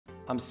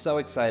I'm so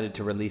excited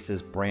to release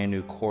this brand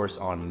new course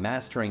on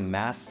mastering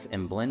masks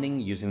and blending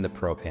using the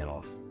Pro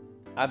Panel.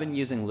 I've been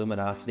using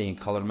luminosity and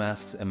color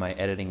masks in my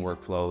editing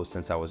workflow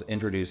since I was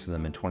introduced to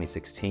them in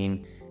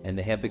 2016, and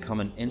they have become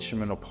an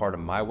instrumental part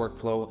of my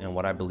workflow and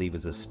what I believe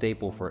is a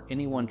staple for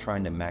anyone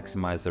trying to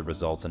maximize their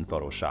results in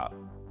Photoshop.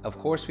 Of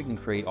course, we can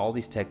create all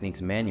these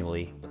techniques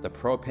manually, but the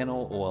Pro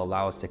Panel will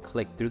allow us to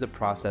click through the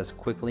process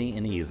quickly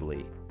and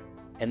easily.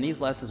 And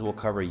these lessons will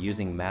cover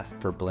using masks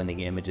for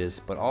blending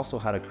images, but also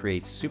how to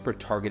create super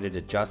targeted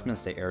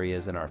adjustments to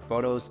areas in our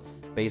photos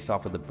based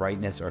off of the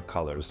brightness or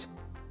colors.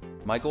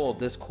 My goal of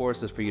this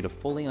course is for you to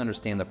fully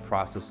understand the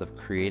process of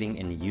creating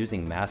and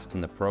using masks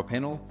in the Pro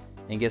Panel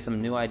and get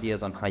some new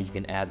ideas on how you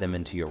can add them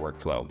into your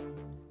workflow.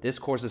 This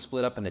course is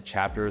split up into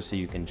chapters so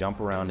you can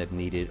jump around if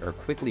needed or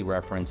quickly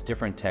reference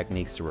different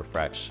techniques to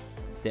refresh.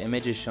 The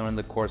images shown in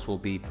the course will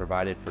be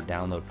provided for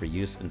download for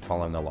use and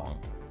following along.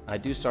 I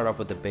do start off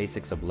with the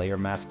basics of layer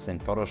masks in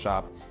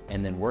Photoshop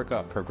and then work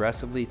up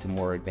progressively to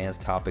more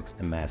advanced topics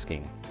in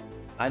masking.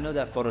 I know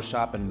that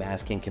Photoshop and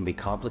masking can be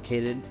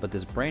complicated, but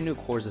this brand new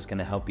course is going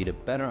to help you to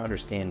better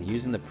understand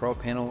using the Pro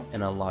Panel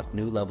and unlock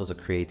new levels of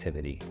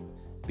creativity.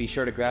 Be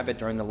sure to grab it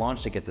during the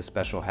launch to get the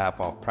special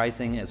half-off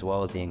pricing as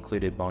well as the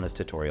included bonus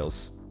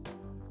tutorials.